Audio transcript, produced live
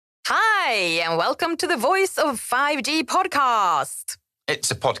Hi, and welcome to the Voice of 5G podcast. It's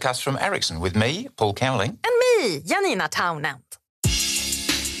a podcast from Ericsson with me, Paul Cowling. And me, Janina Townend.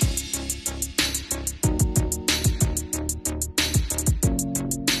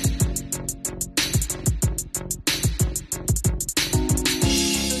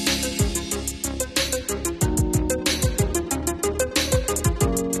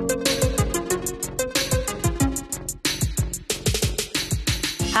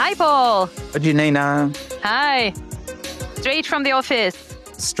 Hi, Paul. How do you know? Hi. Straight from the office.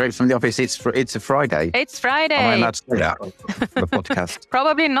 Straight from the office. It's a Friday. It's Friday. Am I allowed to say that on the podcast?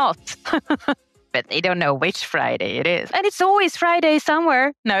 Probably not. But they don't know which Friday it is. And it's always Friday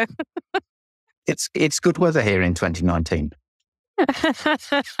somewhere. No. It's good weather here in 2019.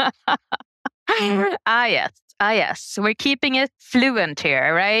 Yes. We're keeping it fluent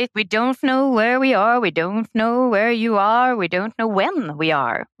here, right? We don't know where we are. We don't know where you are. We don't know when we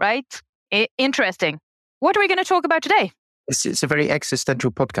are, right? Interesting. What are we going to talk about today? It's a very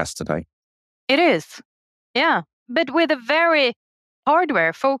existential podcast today. It is. Yeah. But with a very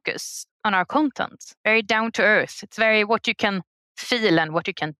hardware focus on our content. Very down to earth. It's very what you can feel and what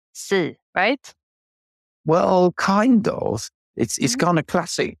you can see, right? Well, kind of. It's kind of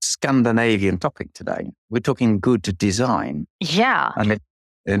classic Scandinavian topic today. We're talking good design. Yeah.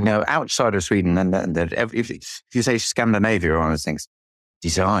 And outside of Sweden, if you say Scandinavia, one of those things,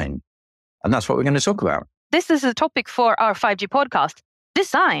 design. And that's what we're going to talk about. This is a topic for our 5G podcast,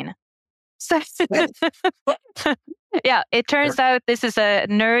 design. So, yeah, it turns out this is a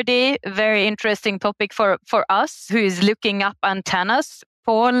nerdy, very interesting topic for us who is looking up antennas,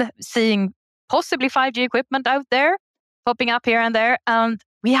 Paul, seeing possibly 5G equipment out there, popping up here and there. And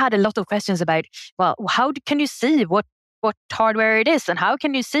we had a lot of questions about, well, how can you see what hardware it is? And how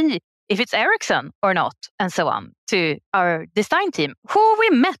can you see if it's Ericsson or not? And so on, to our design team, who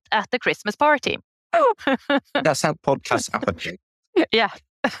we met at the Christmas party. That's how podcasts happen. Yeah.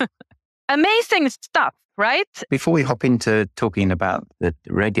 Amazing stuff, right? Before we hop into talking about the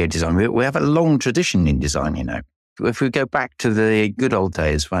radio design, we have a long tradition in design, you know. If we go back to the good old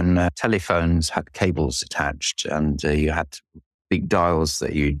days when telephones had cables attached and you had big dials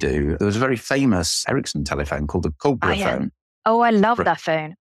that you do, there was a very famous Ericsson telephone called the Cobra phone. Oh, I love that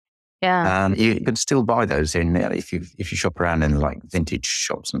phone. Yeah. And you can still buy those if you shop around in like vintage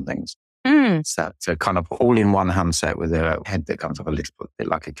shops and things. Mm. So it's a kind of all-in-one handset with a head that comes up a little bit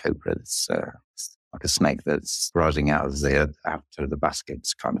like a cobra. It's like a snake that's rising out of the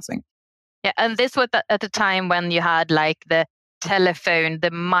baskets kind of thing. Yeah, and this was at the time when you had like the telephone,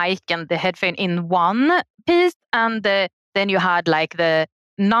 the mic and the headphone in one piece, and then you had like the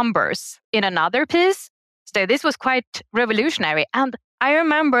numbers in another piece. So this was quite revolutionary. And I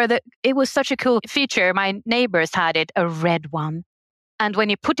remember that it was such a cool feature. My neighbors had it, a red one. And when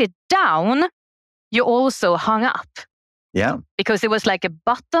you put it down, you also hung up. Yeah. Because it was like a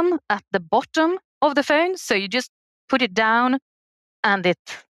button at the bottom of the phone. So you just put it down and it...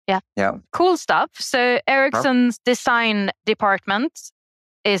 Yeah. Cool stuff. So Ericsson's design department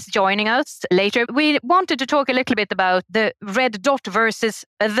is joining us later. We wanted to talk a little bit about the red dot versus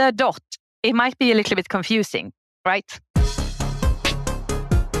the dot. It might be a little bit confusing, right?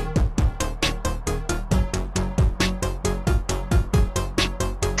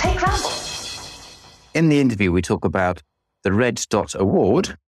 Take ramble. In the interview, we talk about the Red Dot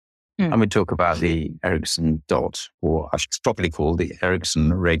Award. And we talk about the Ericsson Dot, or I should probably call the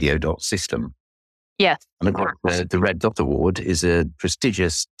Ericsson Radio Dot system. Yes. And of course, the Red Dot Award is a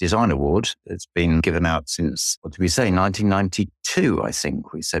prestigious design award that's been given out since, what did we say, 1992, I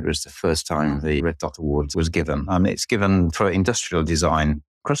think we said was the first time the Red Dot Award was given. And it's given for industrial design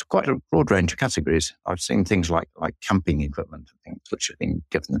across quite a broad range of categories. I've seen things like camping equipment and things which have been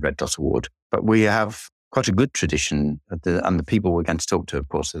given the Red Dot Award. But we have quite a good tradition, and the people we're going to talk to, of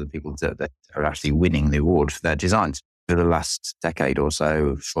course, are the people that are actually winning the award for their designs for the last decade or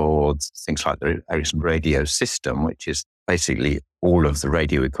so for things like the Ericsson radio system, which is basically all of the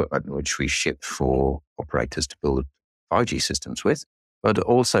radio equipment which we ship for operators to build 5G systems with, but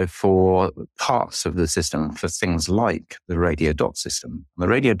also for parts of the system for things like the radio dot system. The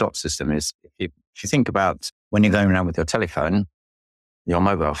radio dot system is, if you think about when you're going around with your telephone, your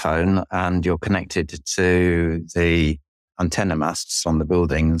mobile phone, and you're connected to the antenna masts on the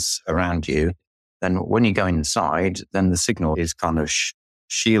buildings around you, then when you go inside, then the signal is kind of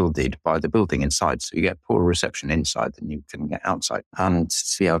shielded by the building inside. So you get poorer reception inside than you can get outside. And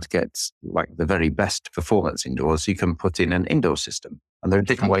to be able to get like the very best performance indoors, you can put in an indoor system. And there are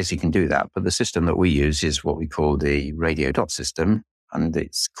different ways you can do that. But the system that we use is what we call the radio dot system. And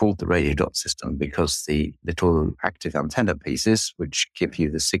it's called the radio dot system because the little active antenna pieces, which give you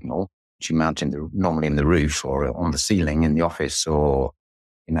the signal, you mount normally in the roof or on the ceiling in the office or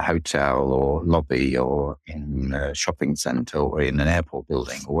in a hotel or lobby or in a shopping centre or in an airport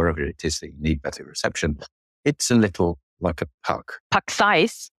building or wherever it is that you need better reception. It's a little like a puck. Puck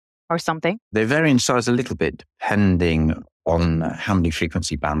size or something? They vary in size a little bit depending on how many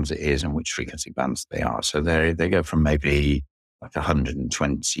frequency bands it is and which frequency bands they are. So they go from maybe like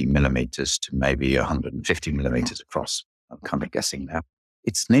 120 millimeters to maybe 150 millimeters across. I'm kind of guessing now.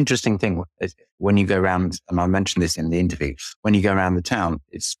 It's an interesting thing when you go around, and I mentioned this in the interview, when you go around the town,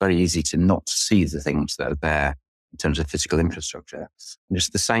 it's very easy to not see the things that are there in terms of physical infrastructure. And it's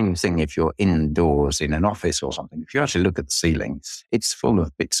the same thing if you're indoors in an office or something. If you actually look at the ceiling, it's full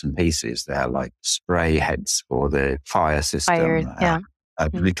of bits and pieces there, like spray heads for the fire system,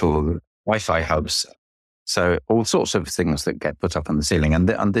 little Wi-Fi hubs. So all sorts of things that get put up on the ceiling.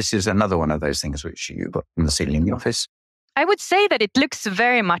 And this is another one of those things which you put on the ceiling in the office. I would say that it looks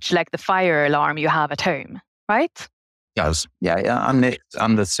very much like the fire alarm you have at home, right? It does, yeah.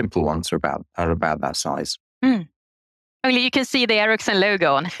 And the simple ones are about that size. Mm. Only you can see the Ericsson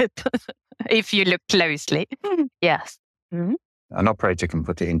logo on it if you look closely. Yes. Mm-hmm. An operator can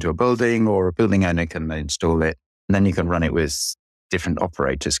put it into a building, or a building owner can install it, and then you can run it with different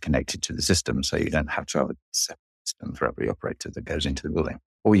operators connected to the system, so you don't have to have a separate system for every operator that goes into the building.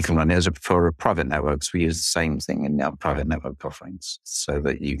 Or you can run it for private networks. We use the same thing in our private network offerings, so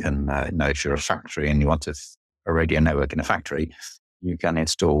that you can know if you're a factory and you want a radio network in a factory, you can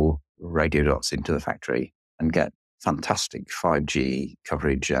install radio dots into the factory and get fantastic 5G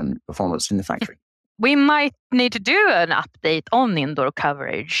coverage and performance in the factory. We might need to do an update on indoor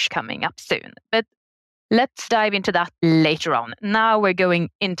coverage coming up soon, but let's dive into that later on. Now we're going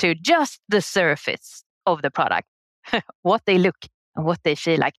into just the surface of the product, what they look and what they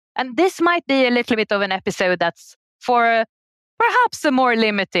feel like. And this might be a little bit of an episode that's for perhaps a more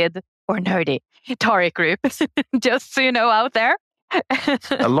limited or nerdy target group, just so you know out there.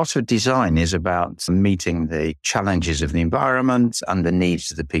 A lot of design is about meeting the challenges of the environment and the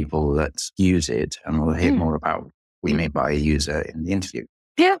needs of the people that use it. And we'll hear more about what we mean by a user in the interview.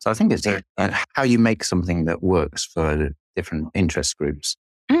 Yeah. So I think it's how you make something that works for different interest groups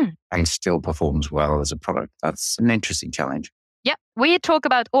and still performs well as a product. That's an interesting challenge. Yeah, we talk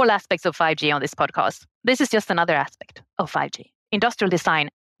about all aspects of 5G on this podcast. This is just another aspect of 5G. Industrial design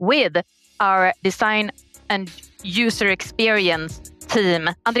with our design and user experience team,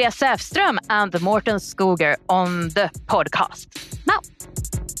 Andreas Säfström and Morten Skoger on the podcast. Now.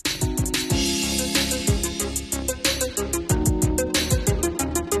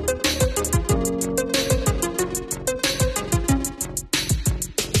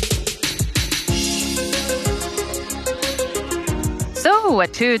 So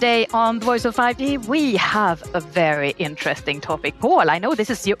today on The Voice of 5G, we have a very interesting topic. Paul, I know this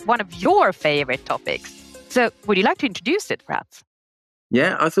is one of your favorite topics. So would you like to introduce it, perhaps?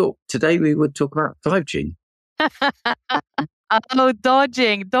 Yeah, I thought today we would talk about 5G.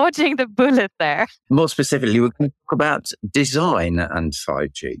 Dodging the bullet there. More specifically, we're going to talk about design and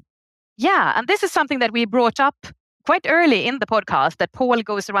 5G. Yeah, and this is something that we brought up quite early in the podcast, that Paul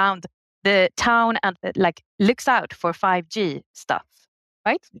goes around the town and looks out for 5G stuff,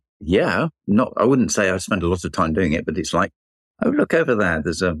 right? Yeah, I wouldn't say I spend a lot of time doing it, but it's like, oh, look over there,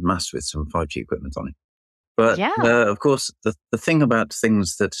 there's a mast with some 5G equipment on it. But of course, the thing about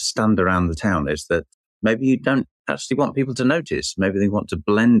things that stand around the town is that maybe you don't actually want people to notice. Maybe they want to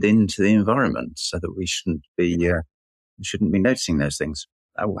blend into the environment, so that we shouldn't be noticing those things.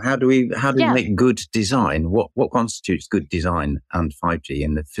 How do we make good design? What constitutes good design and 5G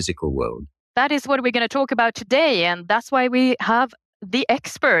in the physical world? That is what we're going to talk about today, and that's why we have the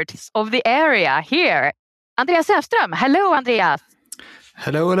experts of the area here. Andreas Säfström. Hello, Andreas.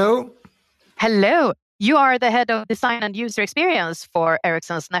 Hello. Hello. You are the head of design and user experience for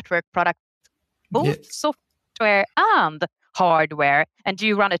Ericsson's network product, both software and hardware. And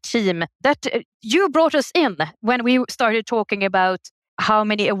you run a team that you brought us in when we started talking about how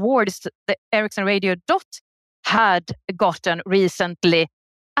many awards the Ericsson Radio Dot had gotten recently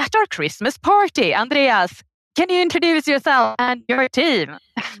at our Christmas party. Andreas, can you introduce yourself and your team?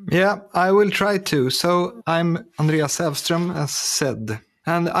 Yeah, I will try to. So I'm Andreas Säfström, as said.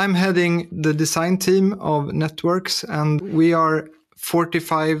 And I'm heading the design team of networks, and we are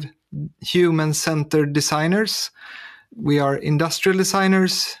 45 human-centered designers. We are industrial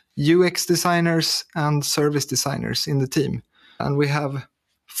designers, UX designers, and service designers in the team. And we have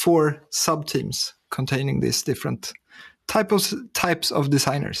 4 sub-teams containing these different types of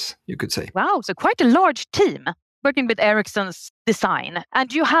designers, you could say. Wow, so quite a large team working with Ericsson's design.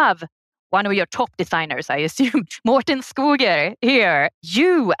 And you have one of your top designers, I assume, Morten Skoger here.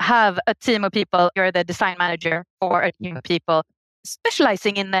 You have a team of people. You're the design manager for a team of people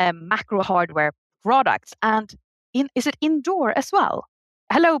specializing in macro hardware products. And is it indoor as well?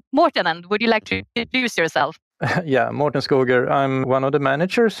 Hello, Morten, and would you like to introduce yourself? Yeah, Morten Skoger. I'm one of the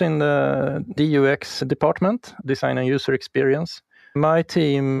managers in the DUX department, Design and User Experience. My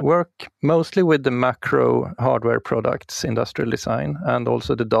team work mostly with the macro hardware products, industrial design, and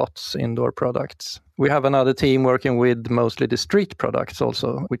also the DOTS indoor products. We have another team working with mostly the street products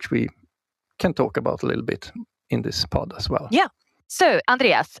also, which we can talk about a little bit in this pod as well. Yeah. So,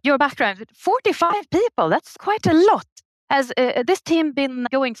 Andreas, your background, 45 people, that's quite a lot. Has this team been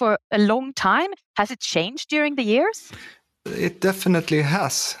going for a long time? Has it changed during the years? It definitely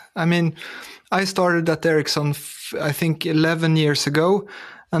has. I mean, I started at Ericsson, I think 11 years ago,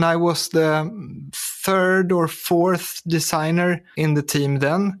 and I was the third or fourth designer in the team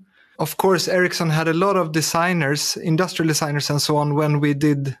then. Of course, Ericsson had a lot of designers, industrial designers and so on, when we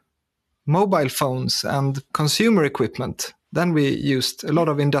did mobile phones and consumer equipment. Then we used a lot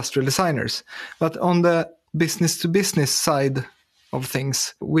of industrial designers. But on the business-to-business side of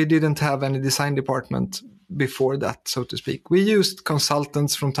things, we didn't have any design department before that, so to speak. We used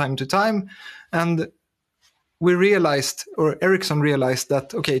consultants from time to time, and we realized, or Ericsson realized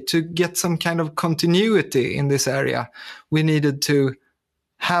that, okay, to get some kind of continuity in this area, we needed to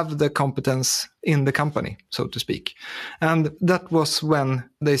have the competence in the company, so to speak. And that was when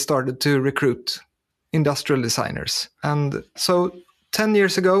they started to recruit industrial designers. And so 10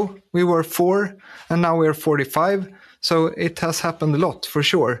 years ago, we were 4, and now we're 45. So it has happened a lot, for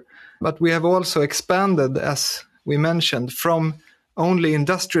sure. But we have also expanded, as we mentioned, from only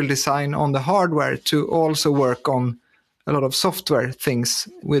industrial design on the hardware to also work on a lot of software things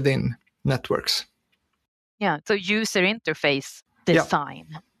within networks. Yeah, so user interface design.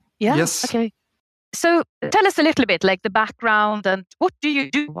 Yeah. Yes. Okay. So tell us a little bit, like the background and what do you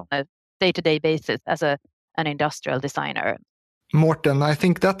do on a day-to-day basis as an industrial designer? Morten, I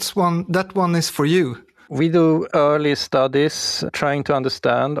think that one is for you. We do early studies trying to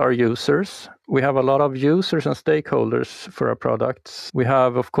understand our users. We have a lot of users and stakeholders for our products. We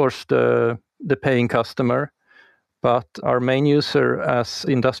have, of course, the paying customer, but our main user as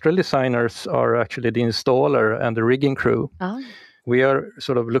industrial designers are actually the installer and the rigging crew. Oh. We are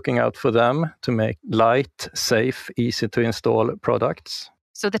sort of looking out for them to make light, safe, easy to install products.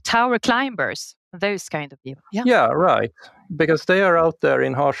 So the tower climbers, those kind of people. Yeah, right. Because they are out there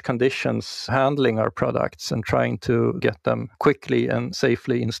in harsh conditions handling our products and trying to get them quickly and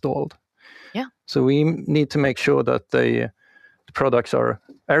safely installed. Yeah. So we need to make sure that the products are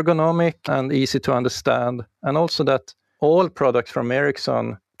ergonomic and easy to understand, and also that all products from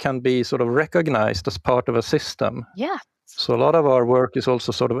Ericsson can be sort of recognized as part of a system. Yeah. So a lot of our work is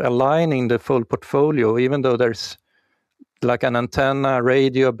also sort of aligning the full portfolio, even though there's like an antenna,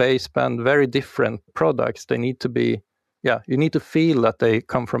 radio, baseband, very different products. They need to be, you need to feel that they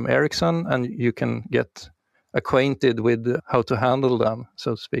come from Ericsson, and you can get acquainted with how to handle them,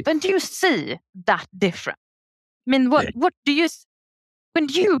 so to speak. When do you see that difference? I mean, what do you, when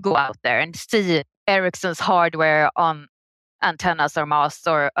you go out there and see Ericsson's hardware on antennas or masts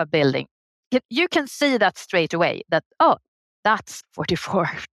or a building, you can see that straight away, that, oh, that's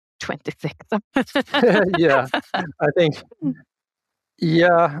 4426. Yeah, I think,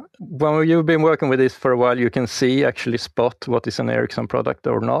 when you've been working with this for a while, you can actually spot what is an Ericsson product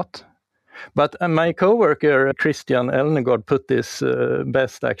or not. But my coworker, Christian Elnegård, put this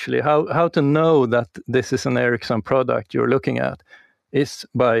best, actually. How to know that this is an Ericsson product you're looking at is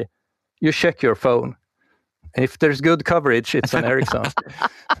by, you check your phone. If there's good coverage, it's an Ericsson.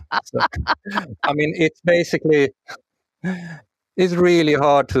 So, I mean, it's basically, it's really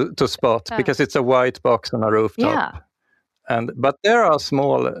hard to spot because it's a white box on a rooftop. Yeah. But there are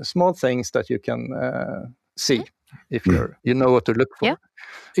small things that you can see if you know what to look for. Yeah.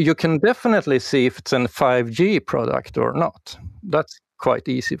 You can definitely see if it's a 5G product or not. That's quite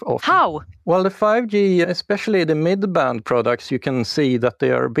easy often. How? Well, the 5G, especially the mid-band products, you can see that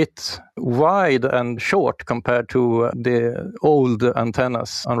they are a bit wide and short compared to the old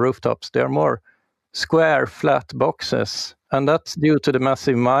antennas on rooftops. They are more square, flat boxes. And that's due to the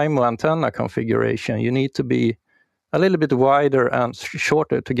massive MIMO antenna configuration. You need to be a little bit wider and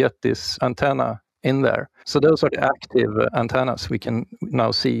shorter to get this antenna in there. So those are the active antennas we can now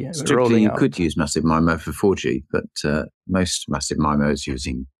see Strictly, rolling out. You could use massive MIMO for 4G, but most massive MIMO is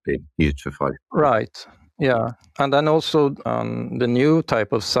being used for 5G. Right, yeah. And then also on the new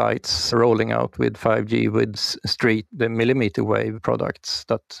type of sites rolling out with 5G, with the millimeter wave products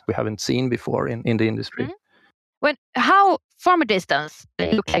that we haven't seen before in the industry. Mm-hmm. How from a distance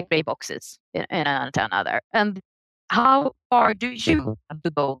they look like gray boxes in an antenna there, and how far do you have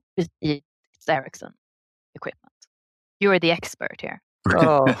to go to see it's Ericsson equipment? You are the expert here.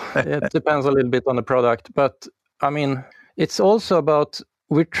 Oh, it depends a little bit on the product, but I mean, it's also about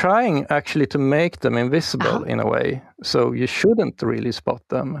we're trying actually to make them invisible in a way, so you shouldn't really spot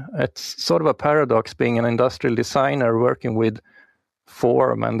them. It's sort of a paradox being an industrial designer working with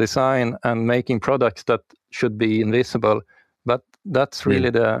form and design and making products that should be invisible, but that's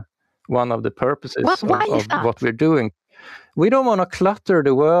really one of the purposes of what we're doing. We don't want to clutter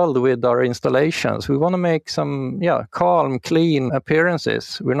the world with our installations. We want to make some calm, clean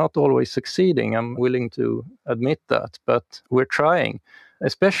appearances. We're not always succeeding. I'm willing to admit that, but we're trying.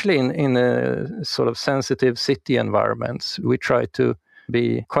 Especially in a sort of sensitive city environments, we try to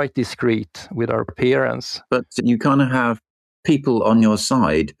be quite discreet with our appearance. But you kind of have people on your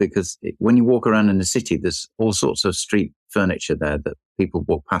side, because when you walk around in the city, there's all sorts of street furniture there that people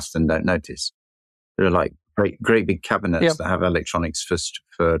walk past and don't notice. There are like great big cabinets that have electronics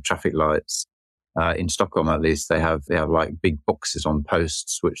for traffic lights. In Stockholm, at least, they have like big boxes on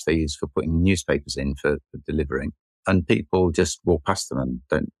posts which they use for putting newspapers in for delivering. And people just walk past them and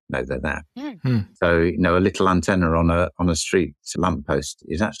don't know they're there. So, a little antenna on a street lamppost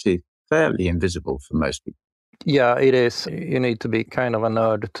is actually fairly invisible for most people. Yeah, it is. You need to be kind of a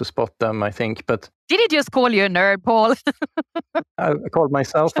nerd to spot them, I think. But did he just call you a nerd, Paul? I called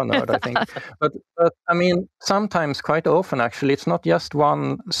myself a nerd, I think. But I mean, sometimes, quite often, actually, it's not just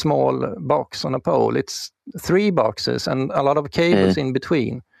one small box on a pole. It's 3 boxes and a lot of cables in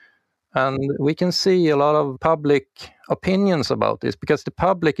between. And we can see a lot of public opinions about this, because the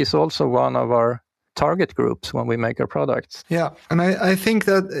public is also one of our target groups when we make our products. Yeah, and I think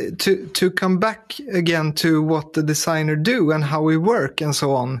that to come back again to what the designer do and how we work and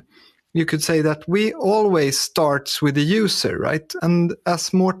so on, you could say that we always starts with the user, right? And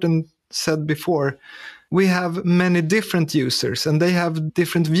as Morten said before, we have many different users and they have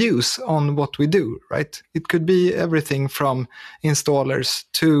different views on what we do, right? It could be everything from installers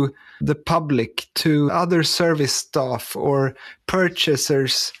to the public to other service staff or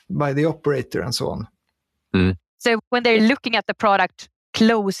purchasers by the operator and so on. So when they're looking at the product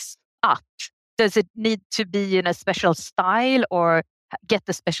close up, does it need to be in a special style or get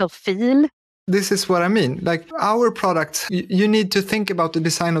the special feel? This is what I mean. Like our products, you need to think about the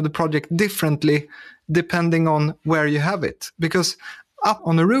design of the project differently depending on where you have it. Because up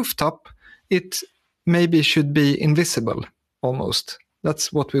on a rooftop, it maybe should be invisible almost.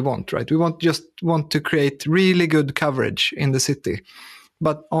 That's what we want, right? We want to create really good coverage in the city.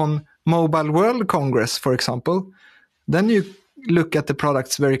 But on Mobile World Congress, for example, then you look at the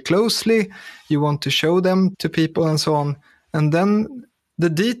products very closely. You want to show them to people and so on. And then the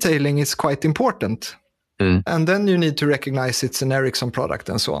detailing is quite important. And then you need to recognize it's an Ericsson product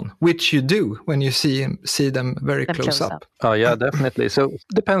and so on, which you do when you see them very close up. Oh, yeah, definitely. So it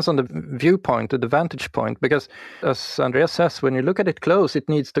depends on the viewpoint, the vantage point, because as Andreas says, when you look at it close, it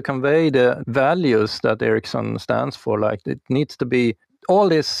needs to convey the values that Ericsson stands for. Like it needs to be all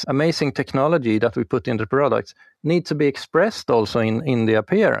this amazing technology that we put into products needs to be expressed also in the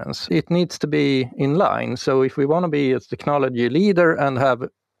appearance. It needs to be in line. So if we want to be a technology leader and have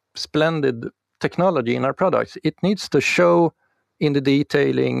splendid technology in our products, it needs to show in the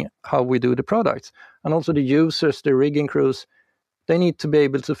detailing how we do the products. And also the users, the rigging crews, they need to be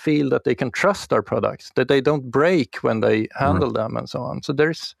able to feel that they can trust our products, that they don't break when they handle them and so on. So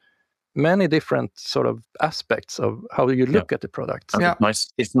there's many different sort of aspects of how you look at the products. Yeah.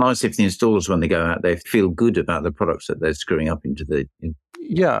 It's nice if the installers, when they go out, they feel good about the products that they're screwing up into the...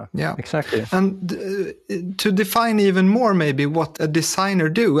 Yeah, exactly. And to define even more maybe what a designer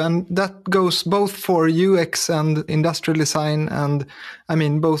do, and that goes both for UX and industrial design, and I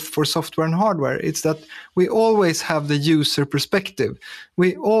mean both for software and hardware, it's that we always have the user perspective.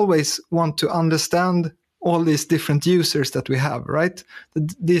 We always want to understand all these different users that we have, right?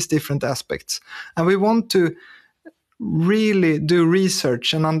 These different aspects. And we want to really do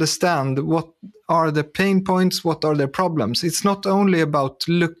research and understand what are the pain points, what are their problems. It's not only about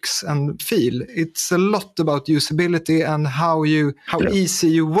looks and feel. It's a lot about usability and how easy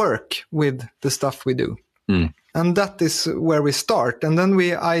you work with the stuff we do. And that is where we start. And then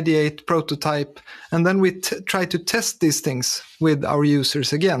we ideate, prototype, and then we try to test these things with our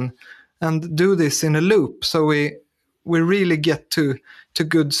users again and do this in a loop. So we really get to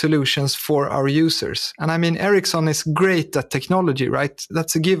good solutions for our users. And I mean, Ericsson is great at technology, right?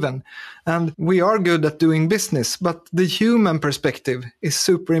 That's a given. And we are good at doing business, but the human perspective is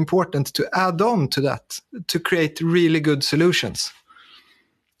super important to add on to that, to create really good solutions.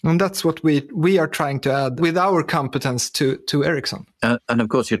 And that's what we are trying to add with our competence to Ericsson. And of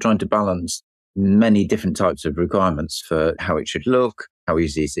course, you're trying to balance many different types of requirements for how it should look, how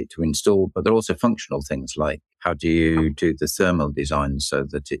easy is it to install, but there are also functional things like how do you do the thermal design so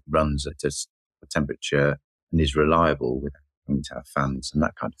that it runs at a temperature and is reliable without having to have fans and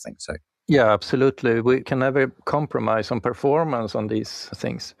that kind of thing. So yeah, absolutely. We can never compromise on performance on these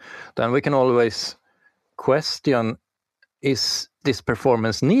things. Then we can always question, is this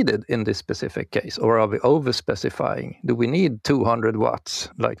performance needed in this specific case, or are we over-specifying? Do we need 200 watts?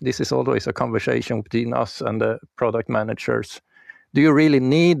 Like, this is always a conversation between us and the product managers. Do you really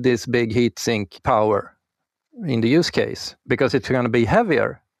need this big heatsink power in the use case? Because it's going to be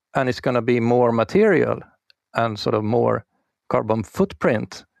heavier and it's going to be more material and sort of more carbon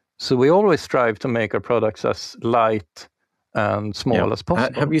footprint. So we always strive to make our products as light and small as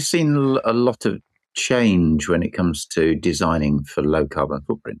possible. Have you seen a lot of change when it comes to designing for low carbon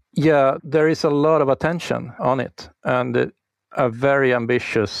footprint? Yeah, there is a lot of attention on it and very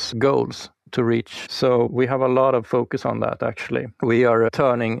ambitious goals to reach. So we have a lot of focus on that, actually. We are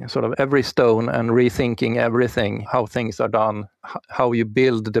turning sort of every stone and rethinking everything, how things are done, how you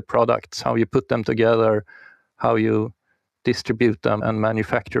build the products, how you put them together, how you distribute them and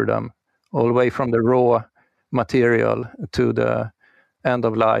manufacture them, all the way from the raw material to the end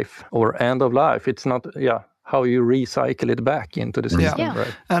of life. It's not, how you recycle it back into the system. Yeah.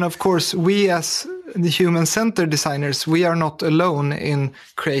 Right? And of course, we as the human-centered designers, we are not alone in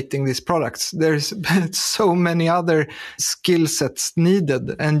creating these products. There's so many other skill sets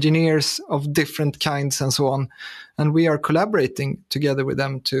needed, engineers of different kinds and so on. And we are collaborating together with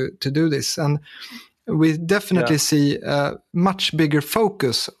them to do this. And we definitely see a much bigger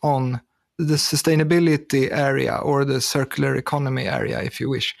focus on the sustainability area or the circular economy area, if you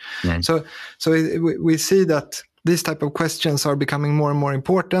wish. Yeah. So we see that these type of questions are becoming more and more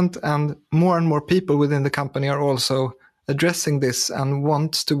important, and more people within the company are also addressing this and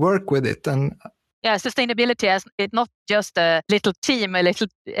want to work with it. And sustainability it's not just a little team, a little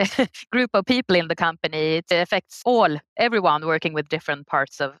group of people in the company. It affects everyone working with different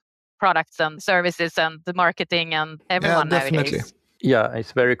parts of products and services and the marketing and everyone nowadays. Yeah,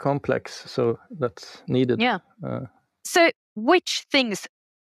 it's very complex, so that's needed. Yeah. So which things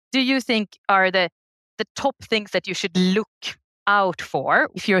do you think are the top things that you should look out for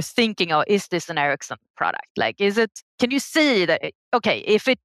if you're thinking, is this an Ericsson product? Like, can you see that, if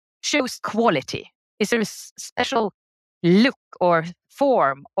it shows quality, is there a special look or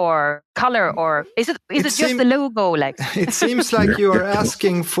form or color, or is it just the logo? Like it seems like you are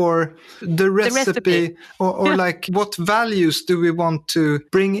asking for the recipe. Or like what values do we want to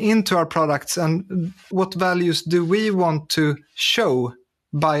bring into our products, and what values do we want to show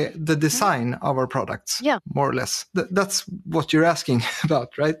by the design of our products? More or less. That's what you're asking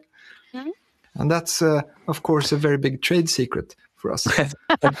about, right? Mm-hmm. And that's of course a very big trade secret for us.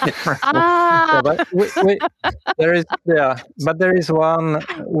 But there is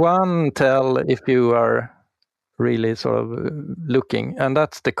one tell if you are really sort of looking, and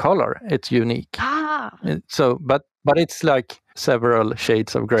that's the color. It's unique. So, but it's like several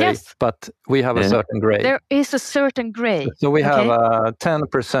shades of gray. Yes. But we have a certain gray. There is a certain gray. So we have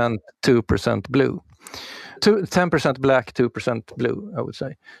 10%, 2% blue. 10% black, 2% blue, I would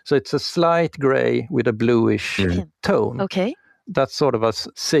say. So it's a slight gray with a bluish tone. Okay. That's sort of a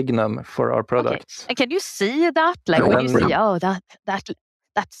signum for our products. Okay. And can you see that? Like when you see,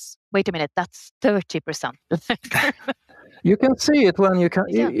 that's wait a minute, that's 30%. You can see it when you can.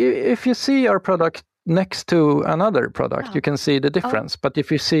 If you see our product next to another product, you can see the difference. But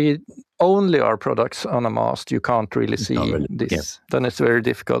if you see only our products on a mast, you can't really see this. Yeah. Then it's very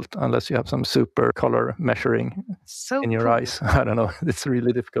difficult unless you have some super color measuring in your eyes. I don't know. It's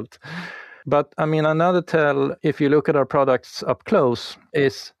really difficult. But I mean, another tell, if you look at our products up close,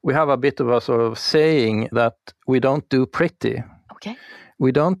 is we have a bit of a sort of saying that we don't do pretty. Okay.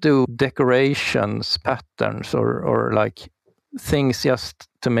 We don't do decorations, patterns, or like things just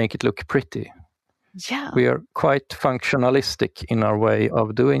to make it look pretty. Yeah. We are quite functionalistic in our way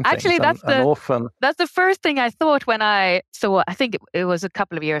of doing things. Actually, that's the first thing I thought when I saw, I think it was a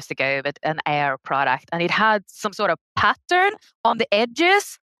couple of years ago, but an Air product, and it had some sort of pattern on the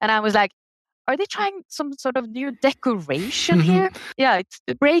edges. And I was like, are they trying some sort of new decoration here? Yeah, it's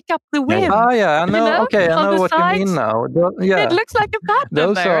to break up the wind. Oh, yeah, I know. Okay, I know what you mean now. It looks like a pattern.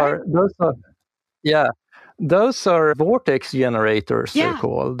 Those are vortex generators, they're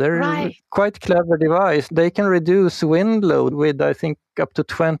called. They're quite clever device. They can reduce wind load with, I think, up to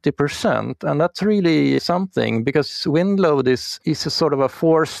 20%. And that's really something, because wind load is a sort of a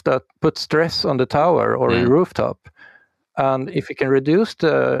force that puts stress on the tower or the rooftop. And if you can reduce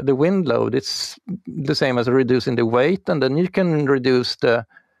the wind load, it's the same as reducing the weight, and then you can reduce the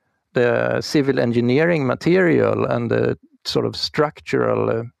civil engineering material and the sort of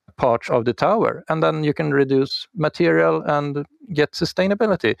structural parts of the tower, and then you can reduce material and get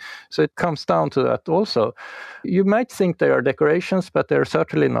sustainability. So it comes down to that also. You might think they are decorations, but they're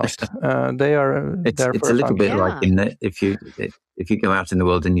certainly not. They are there it's for a little bit Yeah. like if you go out in the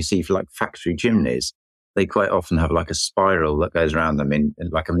world and you see like factory chimneys, they quite often have like a spiral that goes around them in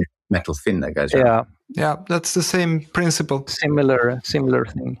like a metal fin that goes around. Yeah, that's the same principle. Similar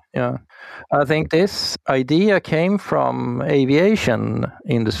thing. Yeah, I think this idea came from aviation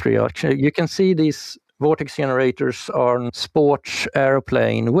industry. Actually, you can see these vortex generators on sports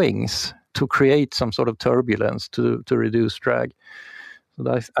airplane wings to create some sort of turbulence to reduce drag.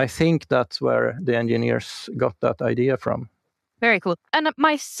 So I think that's where the engineers got that idea from. Very cool. And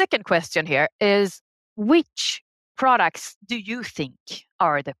my second question here is, which products do you think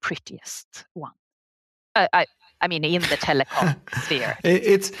are the prettiest one? I mean, in the telecom sphere.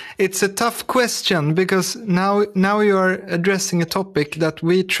 It's a tough question because now you are addressing a topic that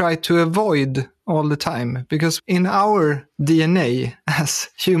we try to avoid all the time, because in our DNA as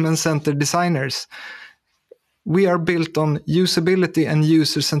human-centered designers, we are built on usability and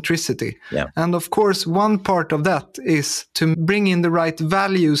user centricity. Yeah. And of course, one part of that is to bring in the right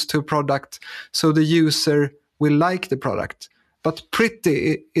values to a product so the user will like the product. But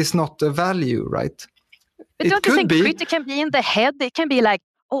pretty is not a value, right? But don't you think pretty can be in the head? It can be like,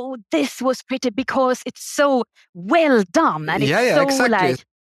 oh, this was pretty because it's so well done. And it's so exactly. like,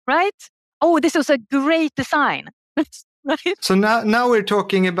 right? Oh, this was a great design. Right? So now we're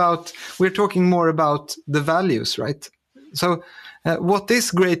talking more about the values, right? So what is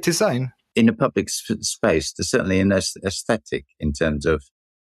great design? In a public space, there's certainly an aesthetic in terms of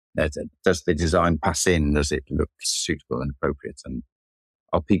does the design pass in? Does it look suitable and appropriate? And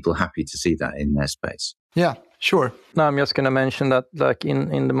are people happy to see that in their space? Yeah, sure. Now I'm just going to mention that like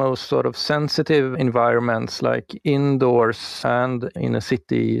in the most sort of sensitive environments, like indoors and in a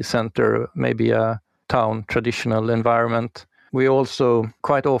city center, maybe a town traditional environment, we also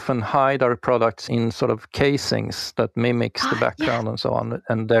quite often hide our products in sort of casings that mimics the background and so on,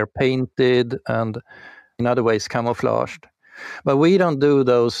 and they're painted and in other ways camouflaged. But we don't do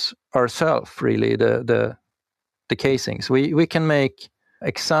those ourselves, really, the casings. We can make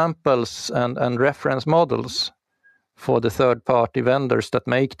examples and reference models for the third-party vendors that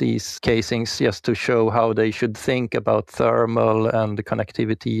make these casings, just to show how they should think about thermal and the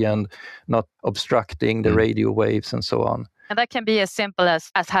connectivity and not obstructing the radio waves and so on. And that can be as simple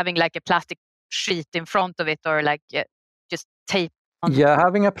as having like a plastic sheet in front of it, or like just tape on. Yeah,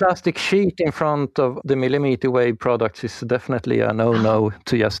 having a plastic sheet in front of the millimeter wave products is definitely a no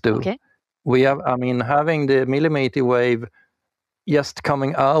to just do. Okay. Having the millimeter wave just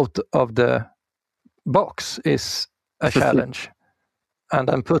coming out of the box is a challenge. And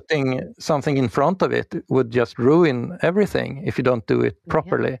then putting something in front of it would just ruin everything if you don't do it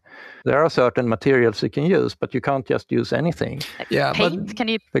properly. There are certain materials you can use, but you can't just use anything. Like paint? Can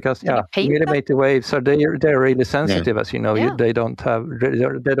you paint millimeter waves they're really sensitive, as you know. Yeah. They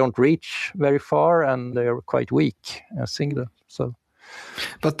don't reach very far, and they are quite weak as single. So.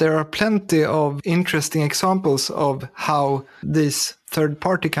 But there are plenty of interesting examples of how these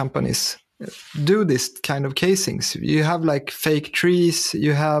third-party companies do this kind of casings. You have like fake trees,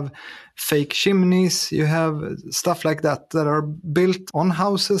 you have fake chimneys, you have stuff like that are built on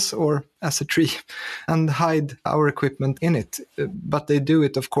houses or as a tree and hide our equipment in it. But they do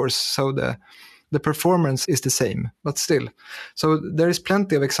it, of course, so the performance is the same, but still. So there is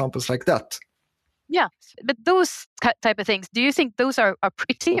plenty of examples like that. Yeah, but those type of things, do you think those are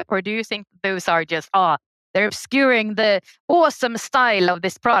pretty, or do you think those are just, they're obscuring the awesome style of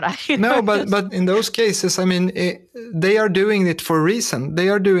this product? No, but in those cases, I mean, they are doing it for a reason. They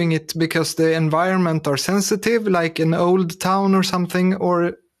are doing it because the environment are sensitive, like an old town or something,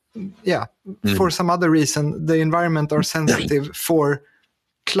 or for some other reason, the environment are sensitive for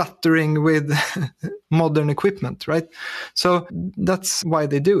cluttering with modern equipment, right? So that's why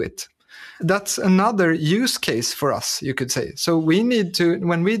they do it. That's another use case for us, you could say. So we need to,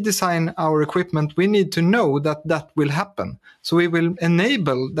 when we design our equipment, we need to know that will happen. So we will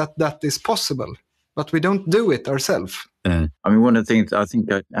enable that is possible, but we don't do it ourselves. One of the things I think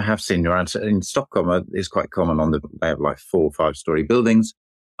I have seen around in Stockholm is quite common they have like 4 or 5-story buildings,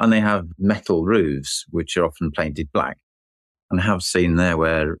 and they have metal roofs, which are often painted black. And I have seen there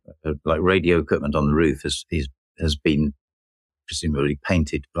where like radio equipment on the roof has been presumably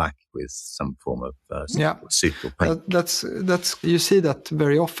painted black with some form of suitable paint. That's you see that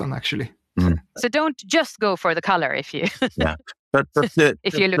very often, actually. So don't just go for the color if you But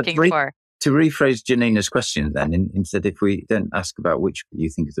if you're looking for. To rephrase Janina's question then, instead, if we don't ask about which you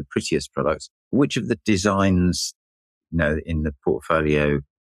think is the prettiest products, which of the designs, in the portfolio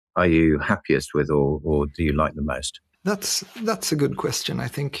are you happiest with, or do you like the most? That's a good question, I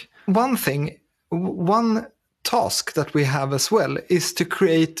think. One task that we have as well is to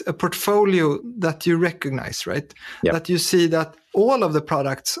create a portfolio that you recognize, right? Yep. That you see that all of the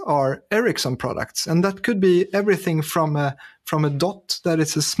products are Ericsson products. And that could be everything from a dot that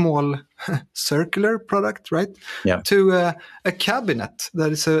is a small circular product, right? Yeah. To a cabinet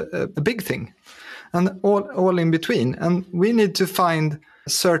that is a big thing, and all in between. And we need to find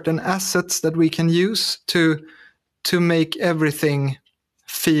certain assets that we can use to make everything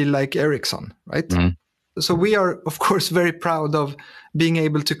feel like Ericsson, right? Mm. So we are, of course, very proud of being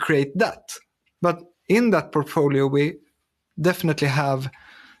able to create that. But in that portfolio, we definitely have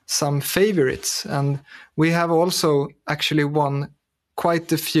some favorites. And we have also actually won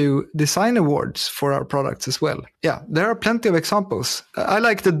quite a few design awards for our products as well. Yeah, there are plenty of examples. I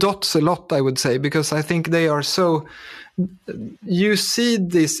like the dots a lot, I would say, because I think they are so... You see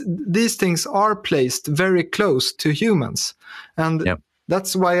these things are placed very close to humans. And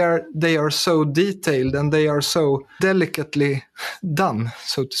that's why they are so detailed and they are so delicately done,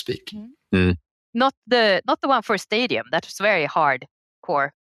 so to speak. Mm. Not the one for stadium. That's very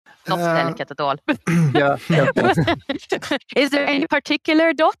hardcore. Not delicate at all. Yeah. Is there any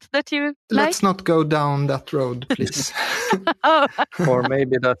particular dot that you like? Let's not go down that road, please. Or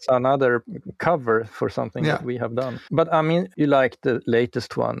maybe that's another cover for something that we have done. But I mean, you like the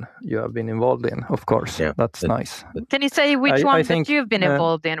latest one you have been involved in, of course. Yeah, that's nice. Can you say which one that you've been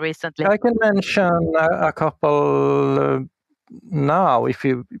involved in recently? I can mention a couple now, if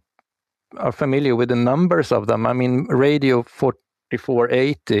you are familiar with the numbers of them. I mean, Radio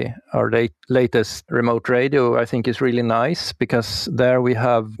 4480, our latest remote radio, I think is really nice, because there we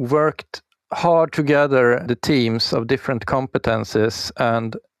have worked hard together, the teams of different competences,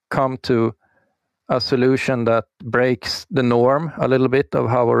 and come to a solution that breaks the norm a little bit of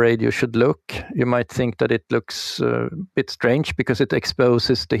how a radio should look. You might think that it looks a bit strange because it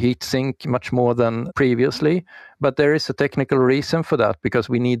exposes the heat sink much more than previously, but there is a technical reason for that, because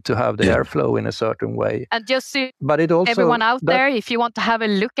we need to have the airflow in a certain way. And just so everyone out there, if you want to have a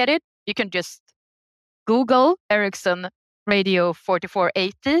look at it, you can just Google Ericsson Radio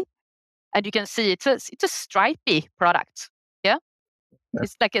 4480, and you can see it's a stripy product. Yeah.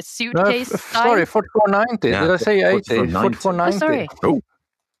 It's like a suitcase. Sorry, 4490. Yeah, did I say 80? 4490. Oh, sorry. Oh.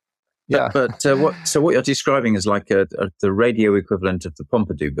 Yeah. But what you're describing is like the radio equivalent of the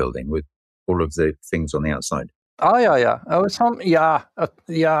Pompidou building with all of the things on the outside. Oh, yeah. That's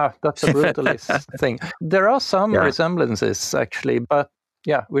a brutalist thing. There are some resemblances, actually, but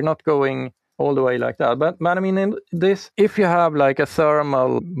we're not going all the way like that. But I mean, in this, if you have like a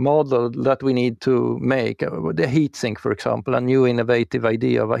thermal model that we need to make, the heatsink, for example, a new innovative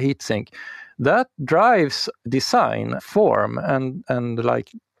idea of a heatsink, that drives design, form, and like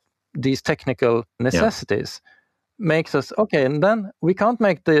these technical necessities. Makes us, and then we can't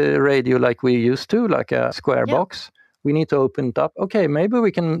make the radio like we used to, like a square box. We need to open it up. Okay, maybe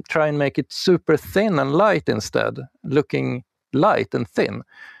we can try and make it super thin and light instead, looking light and thin,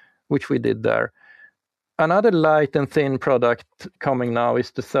 which we did there. Another light and thin product coming now is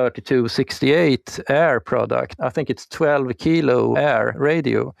the 3268 Air product. I think it's 12 kilo Air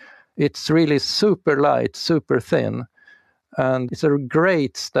radio. It's really super light, super thin, and it's a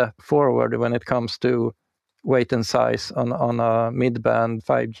great step forward when it comes to weight and size on a mid-band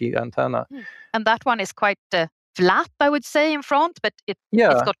 5G antenna. And that one is quite flat, I would say, in front, but it's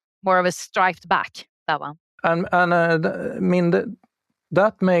got more of a striped back, that one. And I mean,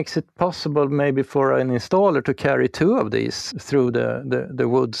 that makes it possible maybe for an installer to carry two of these through the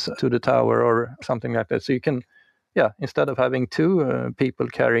woods to the tower or something like that. So you can, instead of having two people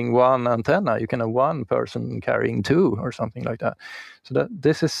carrying one antenna, you can have one person carrying two or something like that. So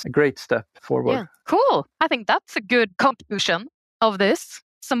this is a great step forward. Yeah, cool. I think that's a good conclusion of this.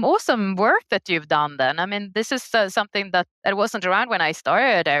 Some awesome work that you've done then. I mean, this is something that wasn't around when I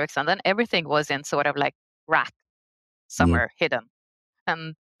started at Ericsson. Then everything was in sort of like rack somewhere hidden.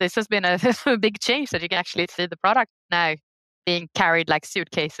 And this has been a big change that you can actually see the product now being carried like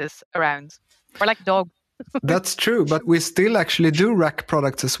suitcases around, or like dog. That's true, but we still actually do rack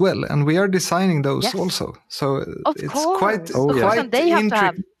products as well, and we are designing those also. So it's quite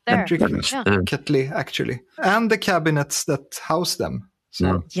intricately actually, and the cabinets that house them.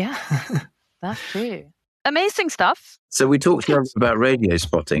 So that's true. Amazing stuff. So we talked about radio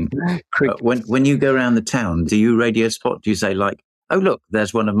spotting. When you go around the town, do you radio spot? Do you say like, oh, look,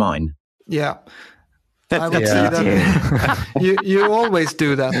 there's one of mine? Yeah. I would say that you always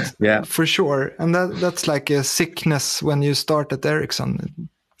do that, for sure. And that's like a sickness when you start at Ericsson.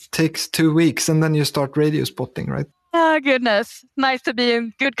 It takes 2 weeks and then you start radio spotting, right? Oh, goodness. Nice to be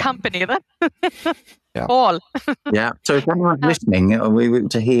in good company then. Yeah. All. Yeah. So if anyone's listening, we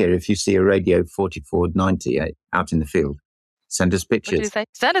want to hear if you see a radio 4490 out in the field. Send us pictures. What did you say?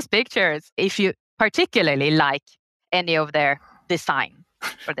 Send us pictures if you particularly like any of their design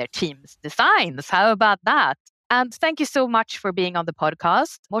or their team's designs. How about that? And thank you so much for being on the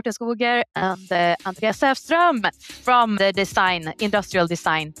podcast, Mårten Skoger and Andreas Säfström from the industrial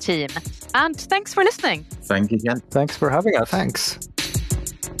design team. And thanks for listening. Thank you, Jen. Thanks for having us. Thanks.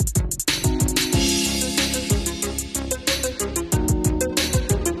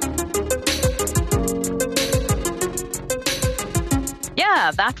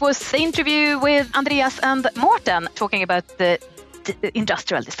 Yeah, that was the interview with Andreas and Mårten talking about the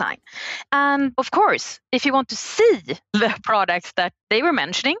industrial design. And of course, if you want to see the products that they were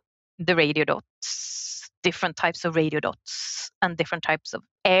mentioning, the radio dots, different types of radio dots and different types of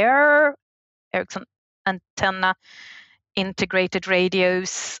Ericsson antenna, integrated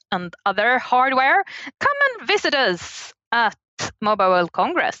radios and other hardware, come and visit us at Mobile World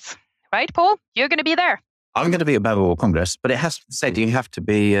Congress. Right, Paul? You're going to be there. I'm going to be at Mobile World Congress, but it has to say, you have to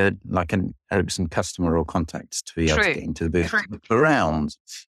be like an Ericsson customer or contact to be able to get into the booth around.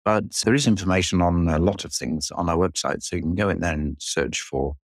 But there is information on a lot of things on our website, so you can go in there and search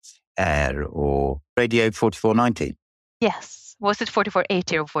for Air or Radio 4490. Yes. Was it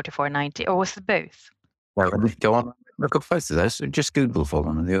 4480 or 4490, or was it both? Well, go on, look up both of those. Just Google for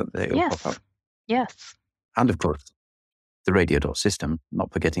them and they'll pop up. Yes. And of course, the radio dot system,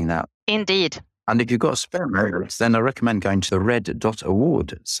 not forgetting that. Indeed. And if you've got a spare moment, then I recommend going to the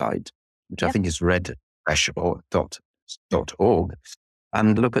red.award site, which I think is red-award.org,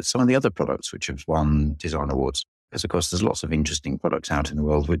 and look at some of the other products which have won design awards. Because, of course, there's lots of interesting products out in the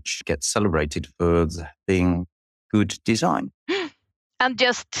world which get celebrated for being good design. And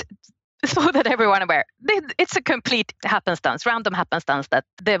just so that everyone aware, it's a complete happenstance, random happenstance that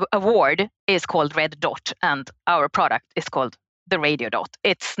the award is called Red Dot and our product is called the Radio Dot.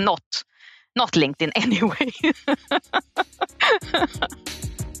 It's not linked in any way.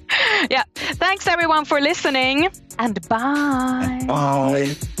 Yeah. Thanks everyone for listening and bye.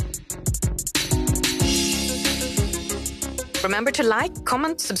 Bye. Remember to like,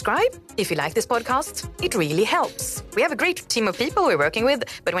 comment, subscribe if you like this podcast. It really helps. We have a great team of people we're working with,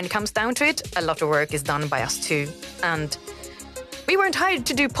 but when it comes down to it, a lot of work is done by us too. And we weren't hired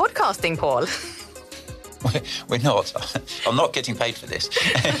to do podcasting, Paul. We're not. I'm not getting paid for this.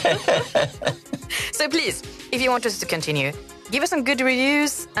 So please, if you want us to continue, give us some good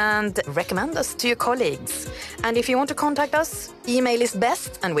reviews and recommend us to your colleagues. And if you want to contact us, email is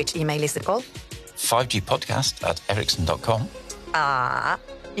best. And which email is it, Paul? 5gpodcast@ericsson.com. Ah,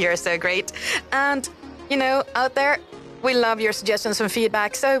 you're so great. And, out there, we love your suggestions and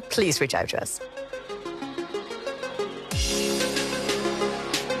feedback, so please reach out to us.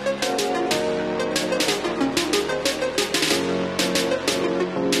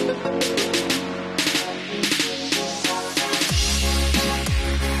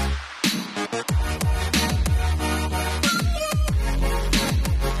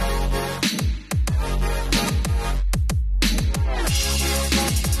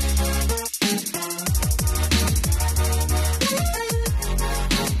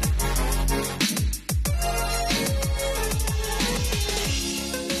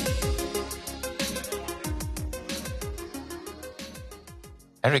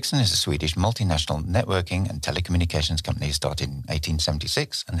 Ericsson is a Swedish multinational networking and telecommunications company started in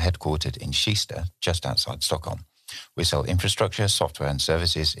 1876 and headquartered in Kista, just outside Stockholm. We sell infrastructure, software and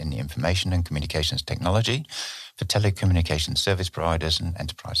services in the information and communications technology for telecommunications service providers and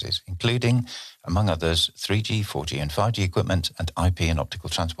enterprises, including, among others, 3G, 4G and 5G equipment and IP and optical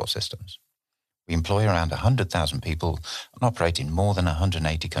transport systems. We employ around 100,000 people and operate in more than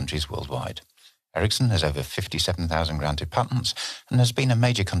 180 countries worldwide. Ericsson has over 57,000 granted patents and has been a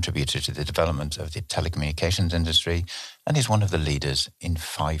major contributor to the development of the telecommunications industry and is one of the leaders in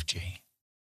 5G.